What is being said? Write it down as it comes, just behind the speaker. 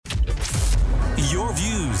Your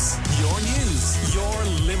views, your news, your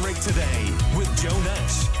Limerick Today with Joe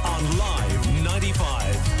Nash on Live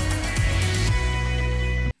 95.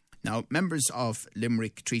 Now, members of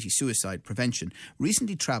Limerick Treaty Suicide Prevention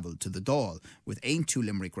recently travelled to the Dáil with Aontú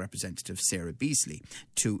Limerick representative Sarah Beasley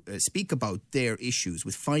to speak about their issues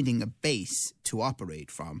with finding a base to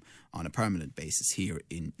operate from on a permanent basis here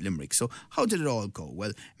in Limerick. So how did it all go?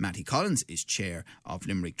 Well, Matty Collins is chair of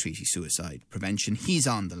Limerick Treaty Suicide Prevention. He's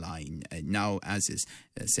on the line now, as is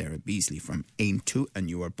Sarah Beasley from Aontú, and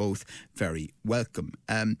you are both very welcome.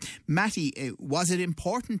 Matty, was it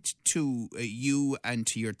important to you and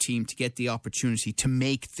to your team to get the opportunity to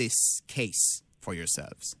make this case for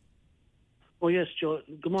yourselves? Oh yes, Joe.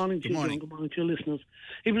 Good morning to you, morning. Joe. Good morning to your listeners.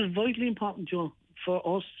 It was vitally important, Joe,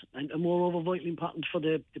 for us, and moreover vitally important for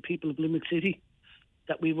the people of Limerick City,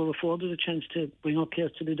 that we were afforded a chance to bring our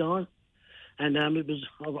case to the Dáil. And it was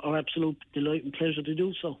our absolute delight and pleasure to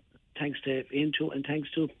do so. Thanks to Aontú and thanks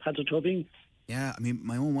to Patrick Tobin. Yeah, I mean,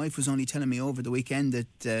 my own wife was only telling me over the weekend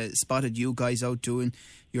that spotted you guys out doing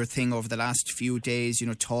your thing over the last few days, you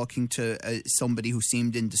know, talking to somebody who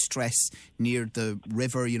seemed in distress near the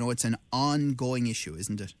river. You know, it's an ongoing issue,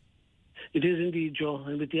 isn't it? It is indeed, Joe.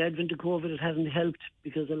 And with the advent of COVID, it hasn't helped,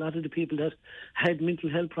 because a lot of the people that had mental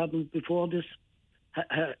health problems before this,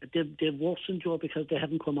 they've worsened, Joe, because they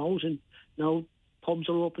haven't come out. And now pubs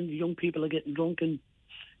are open, young people are getting drunk, and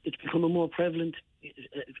it's becoming more prevalent.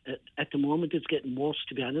 At the moment, it's getting worse,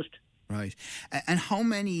 to be honest. Right. And how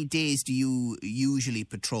many days do you usually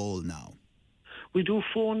patrol now? We do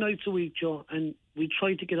 4 nights a week, Joe, and we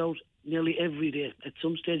try to get out nearly every day. At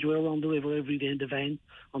some stage, we're around the river every day in the van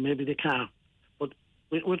or maybe the car. But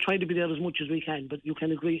we're trying to be there as much as we can. But you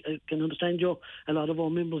can understand, Joe, a lot of our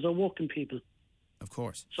members are working people. Of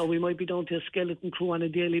course. So we might be down to a skeleton crew on a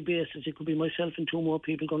daily basis. It could be myself and 2 more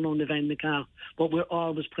people going around the van and the car. But we're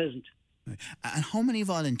always present. Right. And how many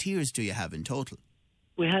volunteers do you have in total?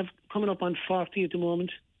 We have coming up on 40 at the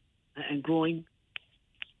moment and growing.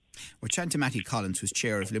 We're chatting to Matty Collins, who's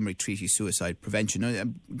chair of Limerick Treaty Suicide Prevention. Now,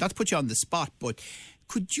 not to put you on the spot, but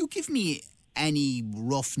could you give me any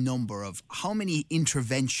rough number of how many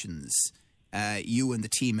interventions you and the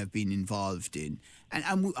team have been involved in?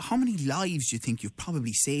 And how many lives do you think you've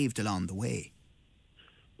probably saved along the way?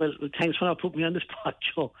 Well, thanks for not putting me on the spot,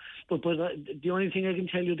 Joe. But the only thing I can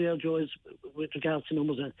tell you there, Joe, is with regards to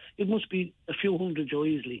numbers, it must be a few hundred, Joe,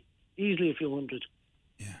 easily a few hundred.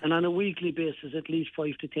 Yeah. And on a weekly basis, at least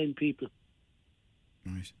 5 to 10 people.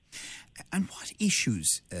 Right. And what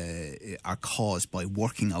issues are caused by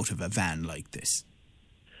working out of a van like this?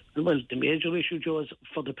 Well, the major issue, Joe, is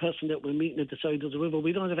for the person that we're meeting at the side of the river,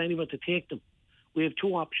 we don't have anywhere to take them. We have 2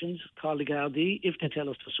 options: call the Gardaí if they tell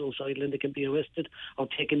us they're suicidal and they can be arrested or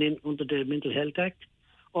taken in under the Mental Health Act,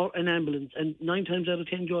 or an ambulance. And 9 times out of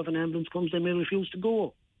 10, Joe, if an ambulance comes, they may refuse to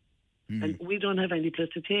go. And we don't have any place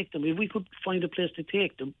to take them. If we could find a place to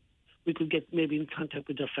take them, we could get maybe in contact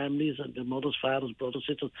with their families and their mothers, fathers, brothers,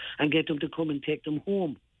 sisters, and get them to come and take them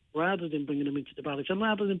home, rather than bringing them into the barracks, and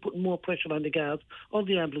rather than putting more pressure on the guards or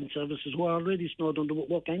the ambulance services, who are already snowed under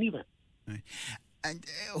work anyway. Right. And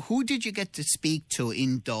who did you get to speak to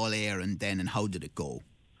in Dáil Éireann and how did it go?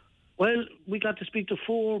 Well, we got to speak to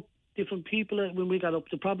 4 different people when we got up.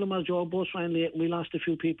 The problem was, Joe, bus ran late and we lost a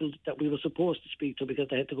few people that we were supposed to speak to because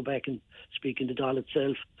they had to go back and speak in the Dáil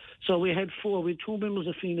itself. So we had 4. We had 2 members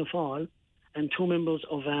of Fianna Fáil and 2 members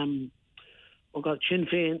of Sinn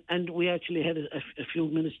Féin, and we actually had a few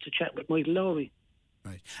minutes to chat with Michael Lowry.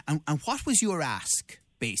 Right. And what was your ask,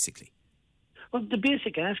 basically? Well, the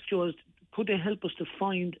basic ask, Joe, is could they help us to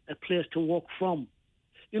find a place to work from?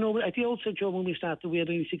 You know, at the outset, Joe, when we started, we had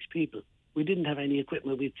only 6 people. We didn't have any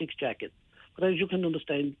equipment. We had 6 jackets. But as you can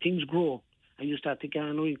understand, things grow, and you start to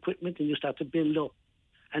garner equipment and you start to build up.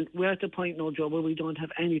 And we're at the point now, Joe, where we don't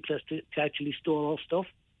have any place to actually store our stuff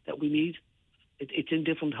that we need. It's in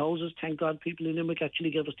different houses. Thank God people in Limerick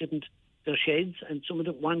actually gave us their sheds, and some of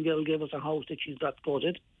them, one girl gave us a house that she's got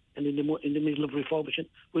gutted, and in the middle of refurbishing,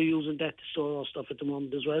 we're using that to store our stuff at the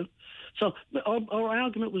moment as well. So our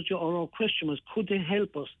argument was, Joe, or our question was, could they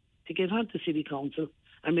help us to get onto City Council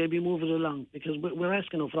and maybe move it along? Because we're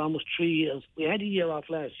asking them for almost 3 years. We had a year off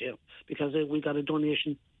last year because we got a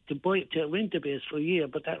donation to rent the base for a year,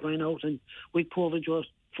 but that ran out, and with COVID, Joe,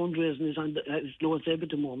 fundraising is as low as ever at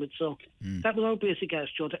the moment. So that was our basic ask,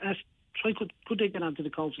 Joe, to ask, could they get onto the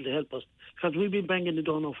council to help us? Because we've been banging the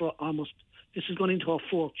door now for almost, this is going into our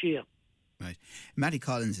 4th year. Right. Matty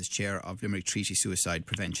Collins is chair of Limerick Treaty Suicide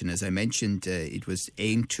Prevention. As I mentioned, it was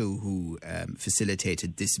Aontú who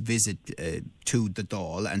facilitated this visit to the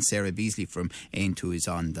Dáil, and Sarah Beasley from Aontú is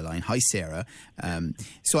on the line. Hi, Sarah.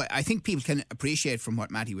 So I think people can appreciate from what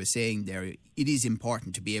Matty was saying there, it is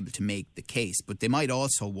important to be able to make the case, but they might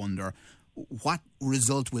also wonder what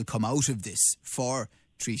result will come out of this for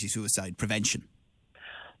treaty suicide prevention.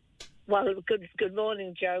 Well, good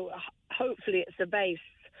morning, Joe. Hopefully it's a base.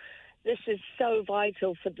 This is so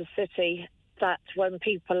vital for the city that when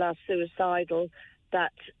people are suicidal,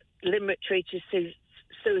 that Limerick Treaty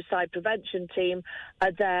Suicide Prevention Team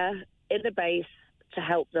are there in the base to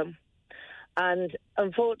help them. And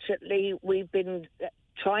unfortunately, we've been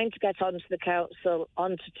trying to get onto the council,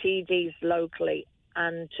 onto TDs locally,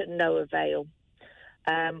 and to no avail.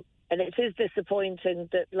 And it is disappointing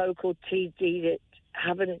that local TDs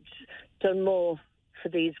haven't done more for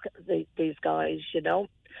these guys, you know.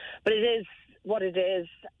 But it is what it is,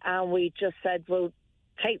 and we just said we'll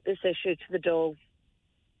take this issue to the Dáil.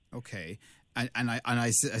 Okay. And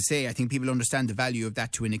I say, I think people understand the value of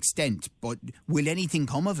that to an extent, but will anything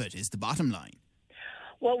come of it is the bottom line.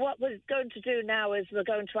 Well, what we're going to do now is we're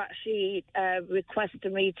going to actually request a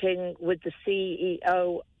meeting with the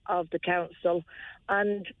CEO of the council,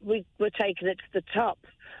 and we're taking it to the top.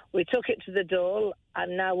 We took it to the Dáil,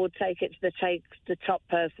 and now we'll take it to the top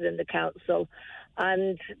person in the council,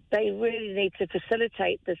 and they really need to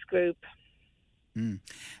facilitate this group.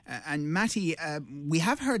 And Matty, we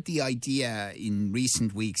have heard the idea in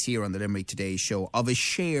recent weeks here on the Limerick Today show of a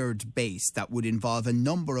shared base that would involve a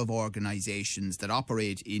number of organisations that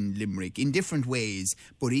operate in Limerick in different ways,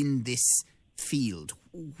 but in this field.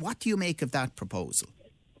 What do you make of that proposal?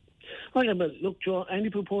 Oh, yeah, but look, Joe, any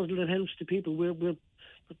proposal that helps the people we're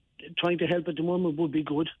trying to help at the moment would be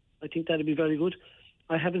good. I think that would be very good.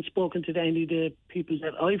 I haven't spoken to any of the people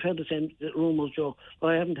that I've had the same rumours, Joe.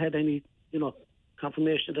 I haven't had any,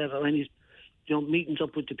 confirmation of that or any, meetings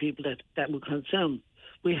up with the people that would concern.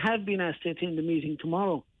 We have been asked to attend the meeting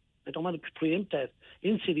tomorrow. I don't want to preempt that.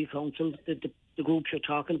 In City Council, the groups you're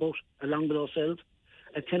talking about, along with ourselves,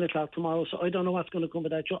 at 10 o'clock tomorrow. So I don't know what's going to come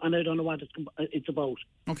of that, Joe, and I don't know what it's about.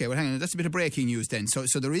 Okay, well, hang on. That's a bit of breaking news then.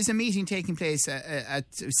 So there is a meeting taking place at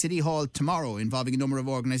City Hall tomorrow involving a number of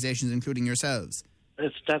organisations, including yourselves.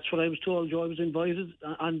 That's what I was told, Joe. I was invited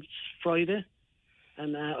on Friday,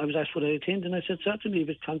 and I was asked would I attend, and I said certainly if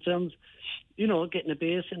it concerns, getting a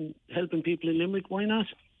base and helping people in Limerick, why not?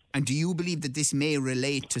 And do you believe that this may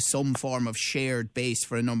relate to some form of shared base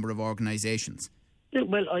for a number of organisations? Yeah,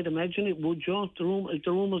 well, I'd imagine it would, Joe. The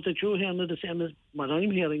rumours that you're hearing are the same as what I'm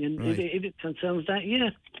hearing, and right. if it concerns that, yeah,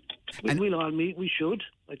 we'll all meet. We should,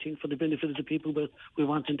 I think, for the benefit of the people we're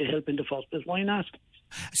wanting to help in the first place. Why not?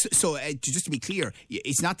 So just to be clear,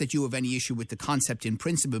 it's not that you have any issue with the concept in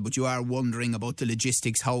principle, but you are wondering about the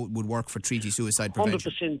logistics, how it would work for treaty suicide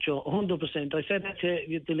prevention. 100%, Joe, 100%. I said that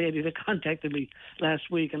to the lady that contacted me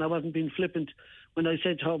last week, and I wasn't being flippant when I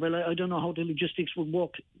said to her, well, I don't know how the logistics would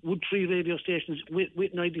work. Would 3 radio stations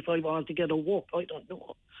with 95 altogether work? I don't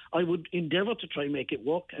know. I would endeavour to try and make it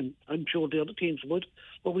work, and I'm sure the other teams would,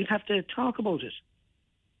 but we'd have to talk about it.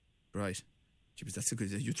 Right. But that's a good.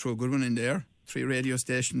 You throw a good one in there. 3 radio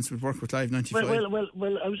stations would work with Live 95.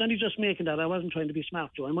 Well, I was only just making that. I wasn't trying to be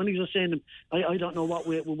smart, Joe. I'm only just saying I don't know what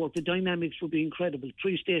way it would work. The dynamics would be incredible.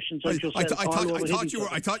 3 stations. I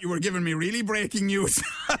thought you were giving me really breaking news.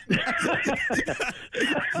 I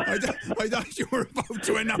thought you were about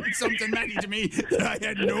to announce something, Matty, to me that I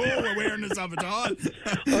had no awareness of at all.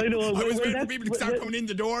 I know. I was waiting for people to start coming in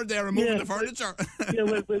the door there and moving the furniture.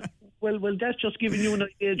 Well, that's just giving you an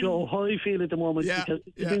idea, Joe, how I feel at the moment, because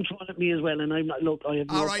it's been thrown at me as well, and I'm not, look, I have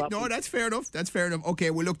no problem. All right, no, that's fair enough. Okay,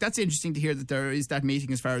 well, look, that's interesting to hear that there is that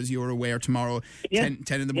meeting, as far as you're aware, tomorrow, 10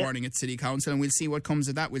 in the morning at City Council, and we'll see what comes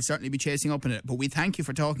of that. We'll certainly be chasing up on it. But we thank you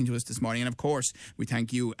for talking to us this morning, and of course, we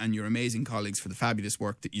thank you and your amazing colleagues for the fabulous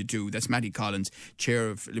work that you do. That's Matty Collins, Chair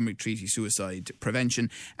of Limerick Treaty Suicide Prevention,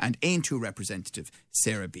 and Aontú representative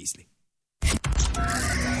Sarah Beasley.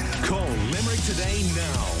 Call Limerick Today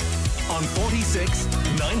now on 46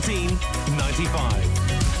 19 95.